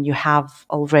when you have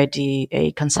already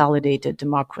a consolidated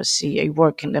democracy, a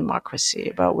working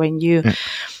democracy. But when you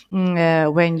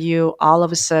all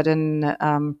of a sudden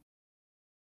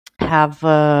have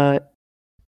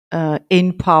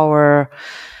in power,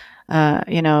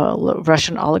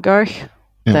 Russian oligarch,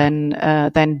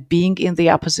 then being in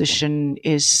the opposition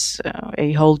is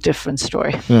a whole different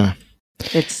story. Yeah.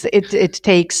 It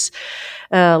takes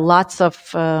lots of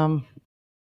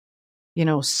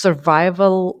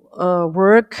survival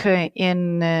work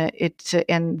in it,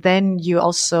 and then you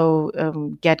also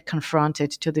get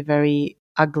confronted to the very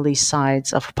ugly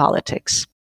sides of politics,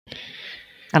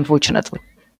 unfortunately.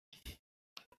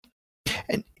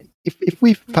 And if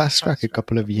we fast track a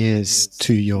couple of years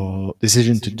to your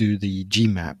decision to do the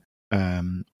GMAP,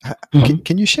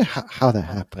 can you share how that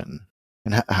happened,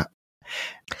 and how,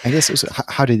 I guess also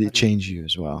how did it change you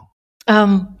as well?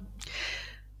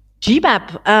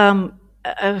 GMAP.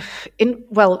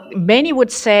 Many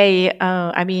would say,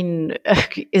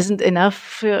 isn't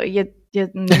enough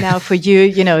now for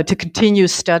you, to continue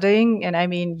studying. And I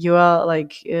mean, you are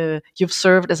like, you've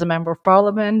served as a member of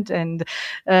parliament, and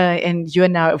you're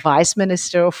now a vice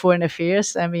minister of foreign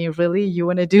affairs. I mean, really, you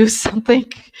want to do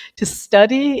something to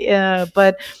study?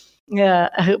 But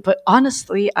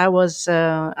honestly, I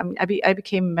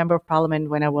became a member of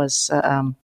parliament when I was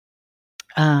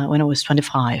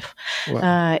 25.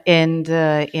 Wow.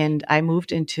 And I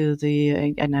moved into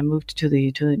the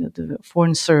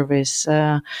foreign service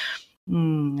 4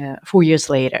 years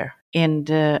later. And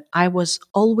I was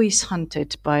always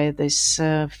hunted by this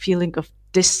feeling of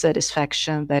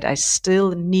dissatisfaction that I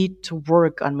still need to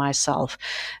work on myself,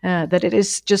 that it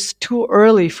is just too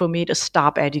early for me to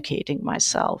stop educating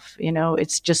myself.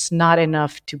 It's just not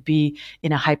enough to be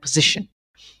in a high position.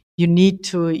 You need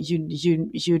to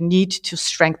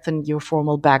strengthen your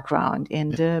formal background.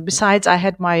 And besides, I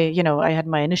had my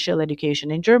initial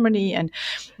education in Germany, and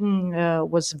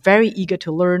was very eager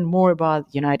to learn more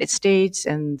about the United States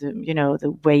and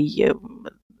the way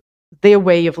their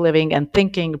way of living and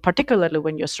thinking, particularly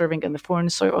when you're serving in the foreign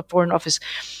office.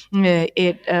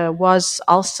 It was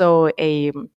also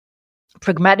a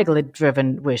pragmatically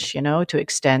driven wish, to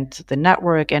extend the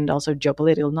network and also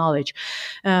geopolitical knowledge.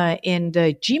 And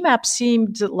GMAP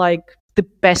seemed like the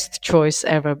best choice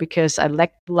ever, because I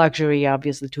lacked the luxury,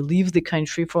 obviously, to leave the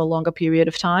country for a longer period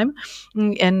of time.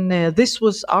 And this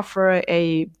was offer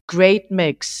a great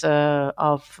mix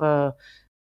of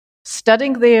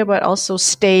studying there, but also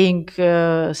staying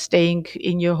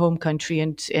in your home country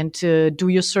and do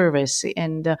your service.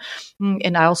 And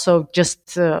I also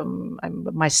just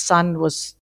my son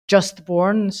was just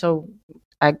born, so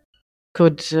I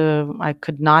could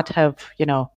not have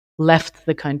left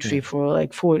the country for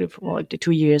like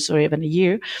 2 years or even a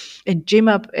year. And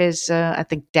GMAP is I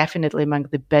think definitely among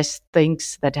the best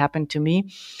things that happened to me.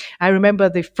 I remember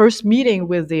the first meeting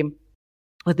with the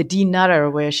Dean Nutter,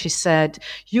 where she said,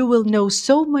 "You will know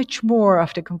so much more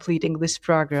after completing this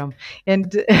program."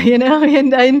 And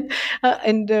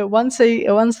once I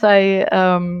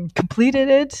completed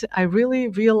it, I really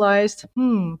realized,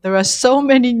 there are so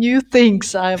many new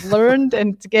things I've learned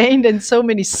and gained, and so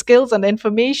many skills and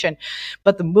information.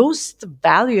 But the most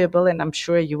valuable, and I'm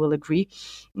sure you will agree,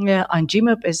 on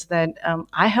GMAP is that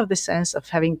I have the sense of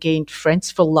having gained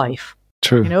friends for life.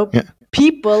 True. Yeah.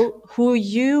 People who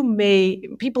may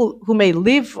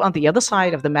live on the other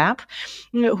side of the map,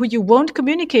 who you won't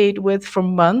communicate with for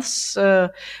months,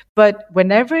 but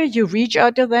whenever you reach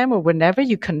out to them or whenever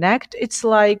you connect, it's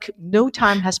like no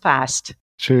time has passed.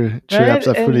 True. Right?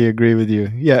 I fully agree with you.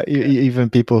 Yeah, even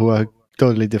people who are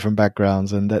totally different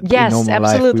backgrounds, and that in normal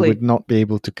life we would not be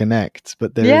able to connect,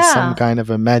 but there is some kind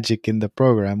of a magic in the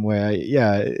program where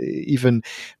even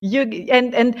you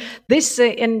and this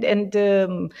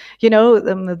the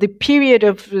period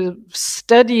of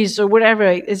studies or whatever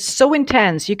is so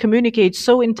intense, you communicate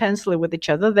so intensely with each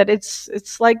other that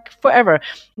it's like forever.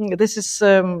 This is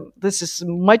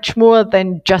much more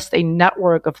than just a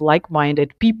network of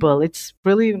like-minded people. It's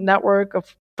really a network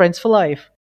of friends for life.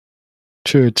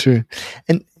 True.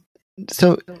 And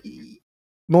so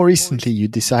more recently you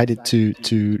decided to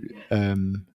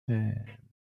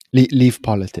leave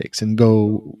politics and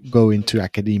go into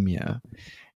academia.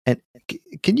 And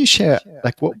can you share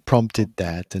like what prompted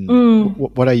that, and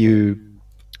what are you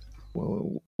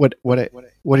what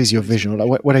is your vision?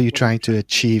 What are you trying to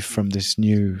achieve from this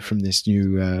new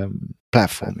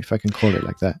platform, if I can call it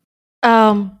like that?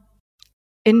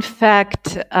 In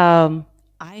fact,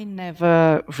 I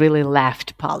never really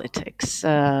left politics.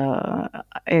 In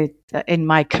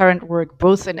my current work,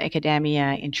 both in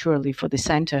academia and surely for the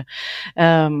center,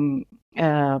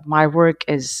 my work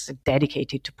is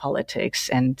dedicated to politics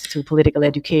and to political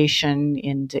education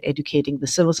and educating the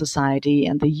civil society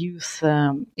and the youth.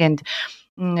 And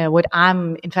what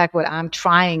I'm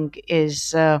trying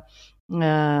is to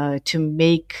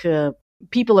make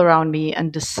people around me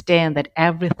understand that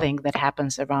everything that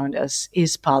happens around us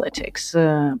is politics.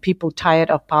 People tired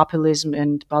of populism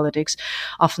and politics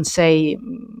often say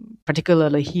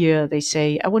particularly here, they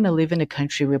say, I want to live in a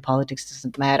country where politics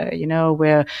doesn't matter,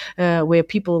 where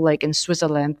people like in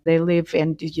Switzerland, they live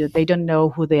and they don't know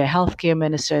who their healthcare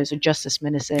ministers or justice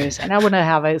ministers, and I want to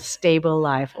have a stable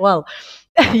life. Well,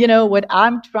 what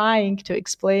I'm trying to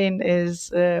explain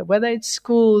is whether it's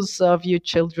schools of your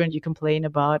children you complain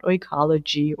about, or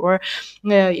ecology, or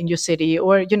in your city,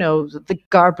 or the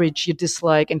garbage you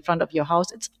dislike in front of your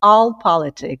house, it's all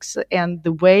politics. And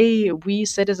the way we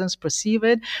citizens perceive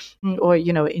it, or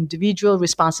individual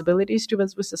responsibilities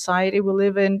towards the society we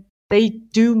live in, they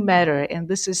do matter. And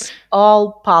this is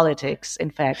all politics. In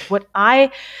fact, what I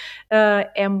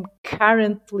am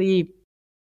currently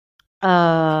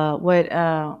I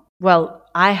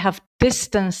have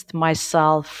distanced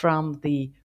myself from the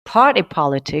party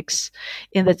politics,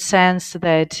 in the sense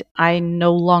that I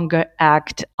no longer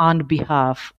act on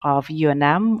behalf of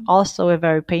UNM. Also a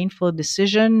very painful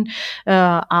decision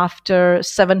after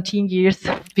 17 years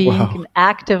of being an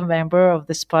active member of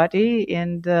this party,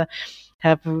 and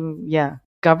have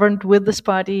governed with this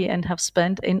party, and have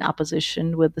spent in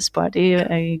opposition with this party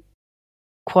a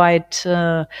quite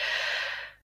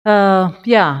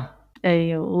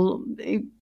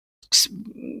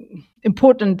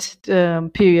important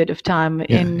period of time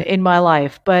in my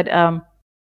life. But I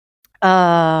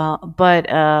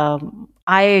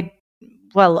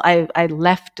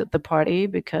left the party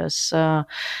because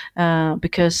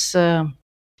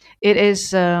it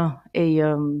is a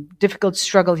difficult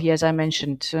struggle here, as I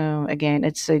mentioned. Again,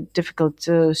 it's a difficult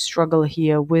struggle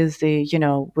here with the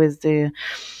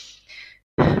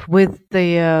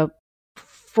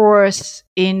force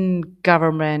in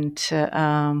government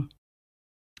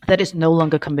that is no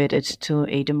longer committed to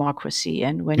a democracy.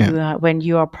 And when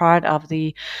you are part of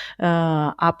the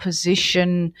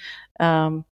opposition,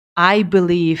 I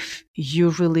believe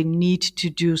you really need to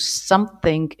do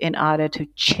something in order to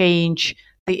change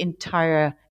the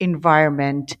entire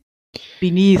environment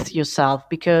beneath yourself.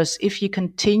 Because if you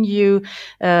continue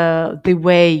the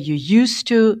way you used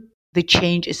to, the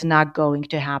change is not going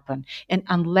to happen. And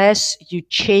unless you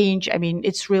change, I mean,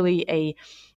 it's really a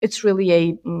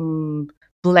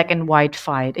black and white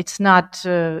fight. It's not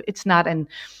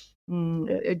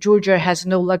Georgia has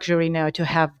no luxury now to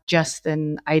have just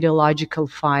an ideological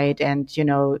fight and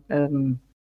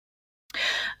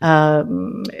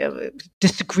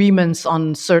disagreements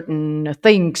on certain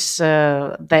things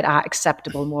that are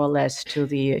acceptable, more or less, to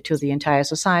the entire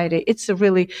society. It's a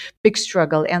really big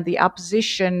struggle, and the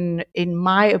opposition, in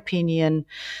my opinion,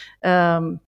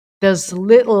 does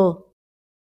little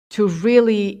to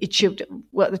really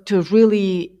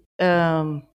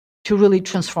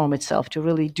transform itself, to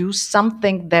really do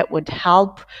something that would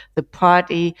help the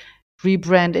party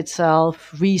rebrand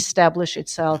itself, reestablish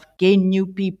itself, gain new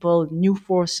people, new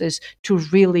forces to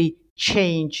really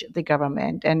change the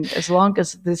government. And as long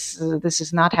as this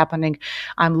is not happening,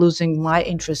 I'm losing my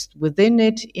interest within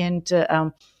it. And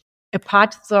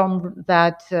apart from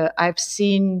that, I've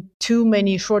seen too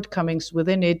many shortcomings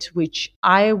within it, which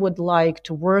I would like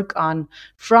to work on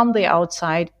from the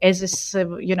outside, as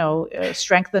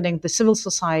strengthening the civil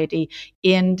society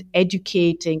and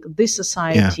educating the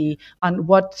society on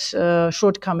what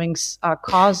shortcomings are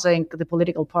causing the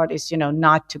political parties,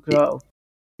 not to grow.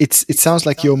 It sounds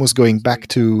like you're almost going back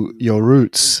to your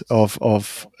roots of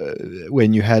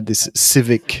when you had this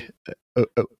civic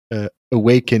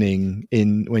awakening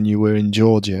when you were in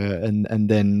Georgia, and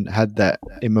then had that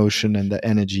emotion and that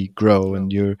energy grow,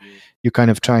 and you're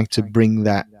kind of trying to bring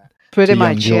that pretty to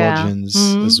much young Georgians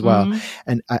as well.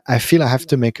 And I feel I have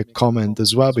to make a comment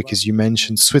as well, because you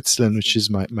mentioned Switzerland, which is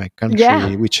my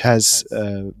country, which has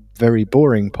very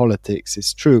boring politics.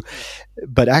 It's true,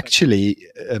 but actually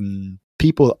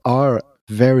people are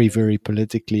very, very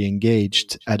politically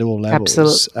engaged at all levels.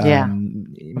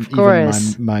 Absolutely, of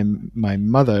course. Even my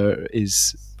mother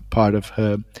is part of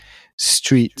her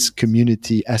streets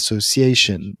community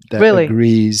association that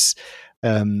agrees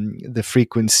the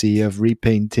frequency of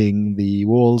repainting the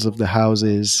walls of the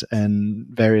houses and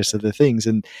various other things.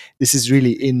 And this is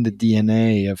really in the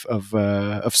DNA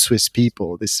of Swiss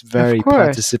people, this very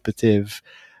participative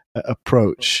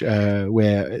approach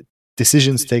where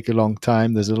decisions take a long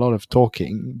time. There's a lot of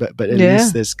talking, but at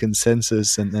least there's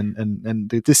consensus, and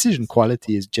the decision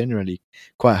quality is generally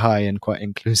quite high and quite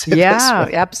inclusive.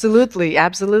 Absolutely.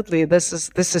 This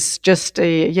is just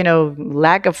a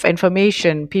lack of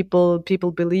information. People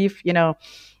believe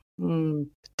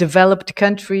developed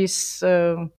countries.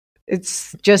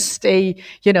 It's just a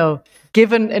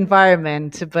given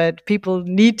environment, but people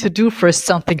need to do first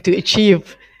something to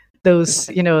achieve those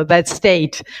that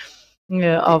state.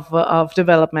 of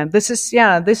development. This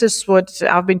is what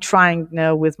I've been trying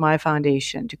now with my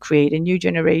foundation, to create a new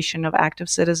generation of active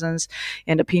citizens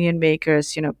and opinion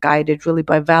makers, guided really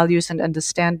by values and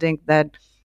understanding that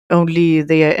only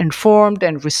their informed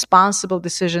and responsible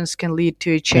decisions can lead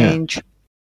to a change. Yeah.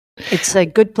 It's a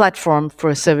good platform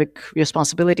for civic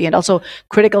responsibility and also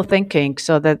critical thinking,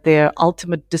 so that their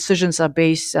ultimate decisions are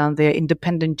based on their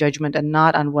independent judgment and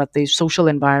not on what the social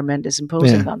environment is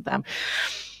imposing on them.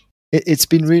 It's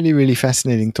been really, really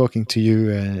fascinating talking to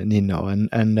you, Nino,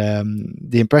 and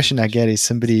the impression I get is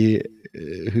somebody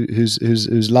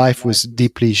whose life was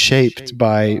deeply shaped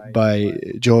by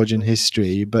Georgian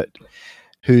history, but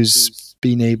who's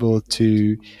been able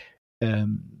to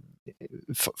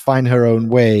find her own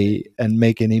way and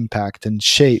make an impact and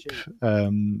shape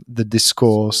the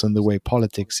discourse and the way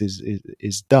politics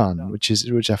is done,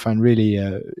 which I find really,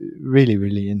 really,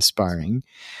 really inspiring.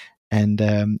 And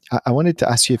I wanted to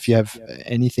ask you if you have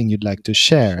anything you'd like to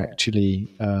share, actually,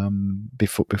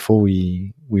 before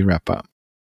we wrap up.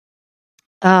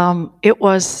 It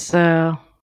was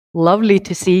lovely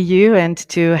to see you and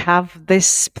to have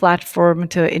this platform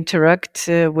to interact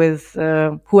with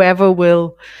whoever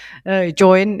will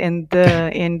join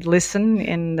and listen.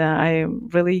 And I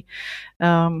really,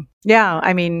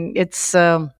 I mean, it's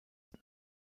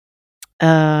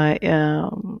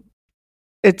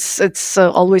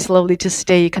always lovely to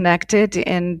stay connected,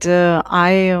 and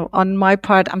I, on my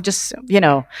part, I'm just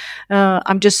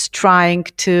trying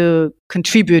to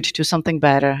contribute to something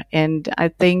better. And I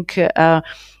think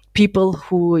people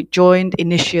who joined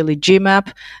initially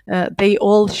GMAP, they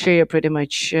all share pretty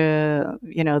much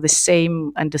the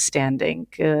same understanding.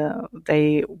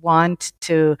 They want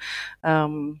to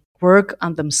work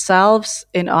on themselves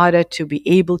in order to be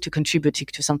able to contribute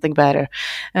to something better,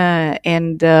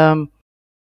 and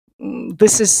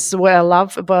this is what I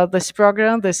love about this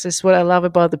program. This is what I love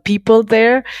about the people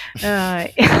there.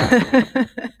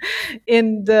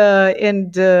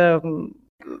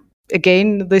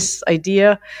 Again, this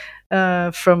idea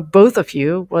from both of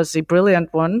you was a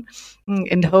brilliant one,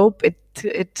 and hope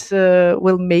it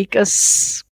will make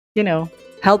us,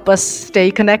 help us stay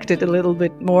connected a little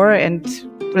bit more and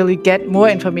really get more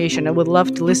information. I would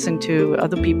love to listen to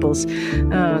other people's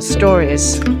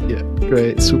stories. Yeah,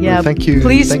 great, super. Yeah, thank you.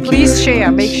 Please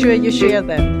share. Make sure you share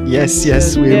them. Yes,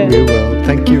 we will.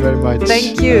 Thank you very much.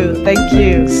 Thank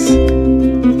you.